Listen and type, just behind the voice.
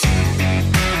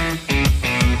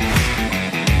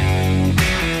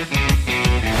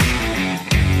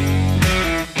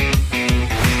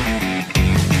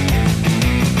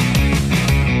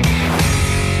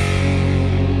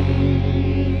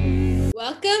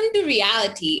Welcome to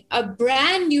Reality, a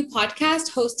brand new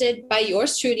podcast hosted by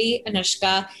yours truly,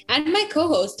 Anushka, and my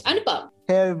co-host, Anupam.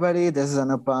 Hey everybody, this is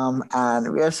Anupam,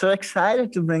 and we are so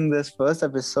excited to bring this first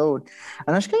episode.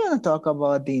 Anushka, you want to talk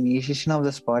about the initiation of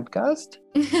this podcast?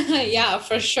 Yeah,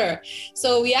 for sure.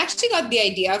 So we actually got the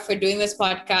idea for doing this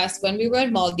podcast when we were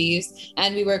in Maldives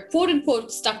and we were quote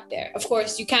unquote stuck there. Of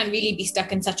course, you can't really be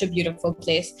stuck in such a beautiful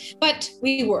place, but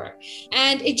we were.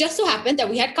 And it just so happened that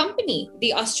we had company.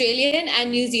 The Australian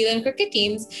and New Zealand cricket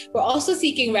teams were also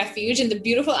seeking refuge in the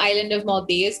beautiful island of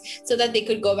Maldives so that they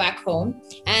could go back home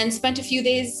and spent a few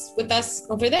days with us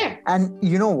over there. And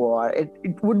you know what? It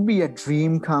would be a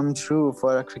dream come true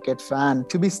for a cricket fan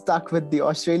to be stuck with the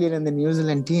Australian and the New Zealand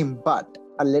team, but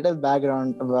a little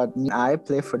background about me. I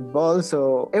play football,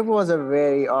 so it was a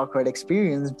very awkward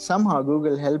experience. Somehow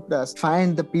Google helped us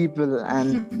find the people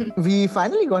and we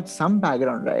finally got some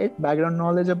background, right? Background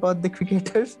knowledge about the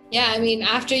cricketers. Yeah, I mean,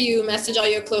 after you message all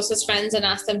your closest friends and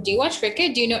ask them, do you watch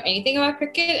cricket? Do you know anything about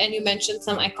cricket? And you mentioned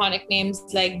some iconic names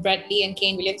like Brett Lee and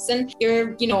Kane Williamson,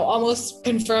 you're, almost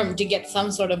confirmed to get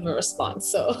some sort of a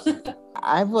response. So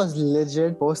I was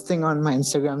legit posting on my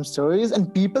Instagram stories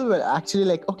and people were actually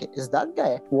like, okay, is that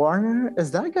guy Warner?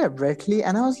 Is that guy Brett Lee?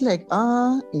 And I was like,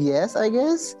 yes, I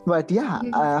guess. But yeah,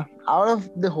 out of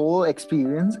the whole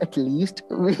experience, at least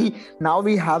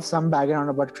we have some background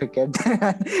about cricket.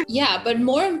 Yeah, but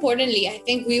more importantly, I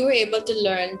think we were able to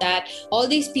learn that all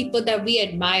these people that we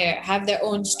admire have their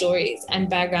own stories and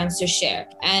backgrounds to share.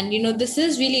 And, this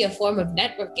is really a form of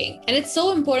networking. And it's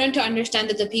so important to understand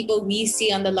that the people we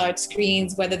see on the large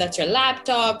screens, whether that's your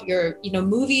laptop, your,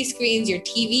 movie screens, your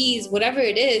TVs, whatever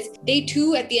it is, they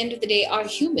too, at the end of the day, are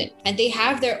human and they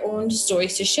have their own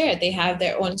stories to share. They have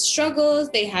their own struggles,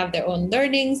 they have their own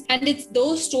learnings, and it's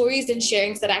those stories and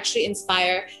sharings that actually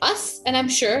inspire us, and I'm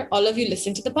sure all of you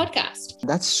listen to the podcast.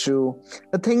 That's true.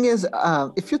 The thing is,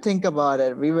 if you think about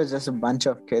it, we were just a bunch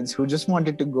of kids who just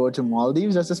wanted to go to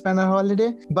Maldives just to spend a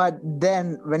holiday. But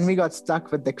then when we got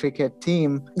stuck with the cricket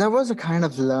team, there was a kind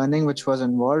of learning which was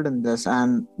involved in this,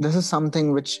 and this is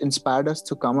something which inspired us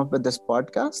to come up with this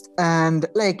podcast. And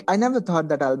I never thought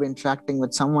that I'll be interacting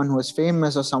with someone who is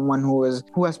famous or someone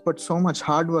who has put so much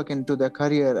hard work into their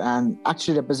career and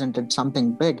actually represented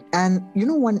something big. And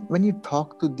when you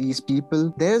talk to these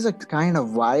people, there's a kind of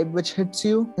vibe which hits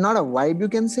you. Not a vibe you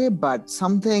can say, but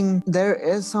there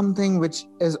is something which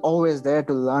is always there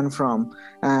to learn from.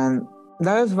 And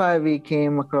that is why we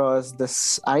came across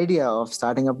this idea of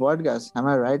starting a podcast. Am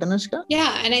I right, Anushka?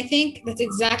 Yeah, and I think that's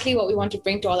exactly what we want to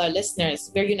bring to all our listeners.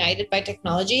 We're united by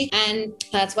technology, and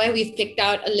that's why we've picked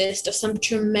out a list of some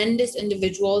tremendous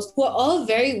individuals who are all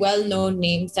very well-known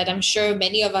names that I'm sure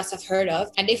many of us have heard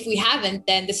of. And if we haven't,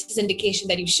 then this is indication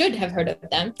that you should have heard of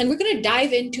them. And we're going to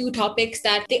dive into topics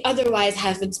that they otherwise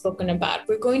haven't spoken about.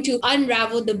 We're going to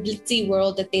unravel the blitzy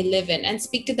world that they live in and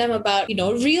speak to them about,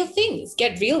 real things.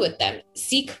 Get real with them.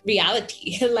 Seek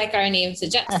reality, like our name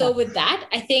suggests. So with that,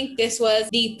 I think this was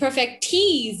the perfect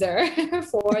teaser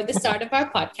for the start of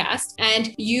our podcast.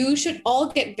 And you should all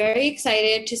get very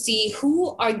excited to see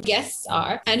who our guests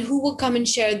are and who will come and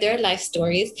share their life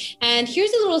stories. And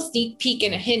here's a little sneak peek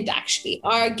and a hint, actually.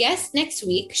 Our guest next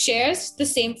week shares the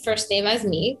same first name as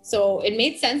me. So it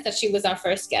made sense that she was our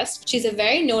first guest. She's a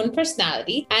very known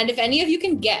personality. And if any of you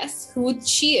can guess who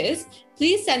she is,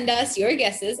 please send us your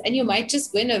guesses and you might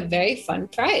just win a very fun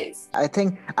prize. I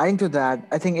think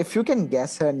if you can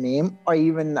guess her name or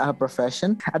even her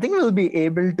profession, I think we'll be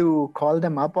able to call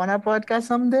them up on our podcast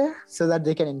someday so that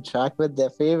they can interact with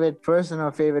their favorite person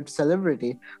or favorite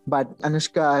celebrity. But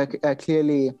Anushka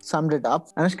clearly summed it up.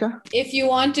 Anushka? If you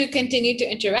want to continue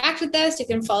to interact with us, you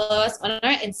can follow us on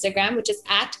our Instagram, which is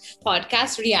at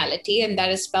Podcast Reality, and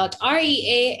that is spelled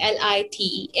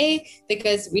REALITEA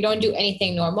because we don't do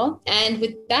anything normal. And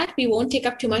with that, we won't take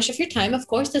up too much of your time. Of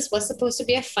course, this was supposed to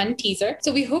be a fun teaser.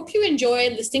 So we hope you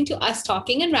enjoyed listening to us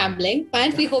talking and rambling.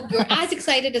 And we hope you're as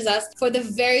excited as us for the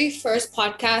very first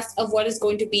podcast of what is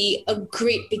going to be a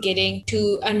great beginning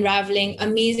to unraveling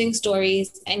amazing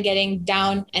stories and getting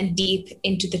down and deep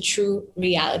into the true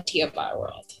reality of our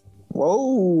world.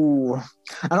 Whoa.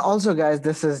 And also, guys,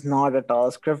 this is not at all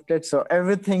scripted. So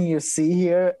everything you see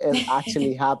here is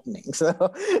actually happening. So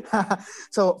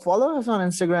follow us on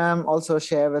Instagram. Also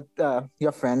share with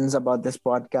your friends about this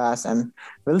podcast and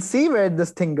we'll see where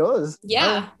this thing goes.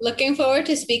 Yeah. Looking forward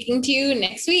to speaking to you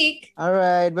next week. All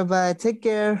right. Bye-bye. Take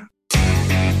care.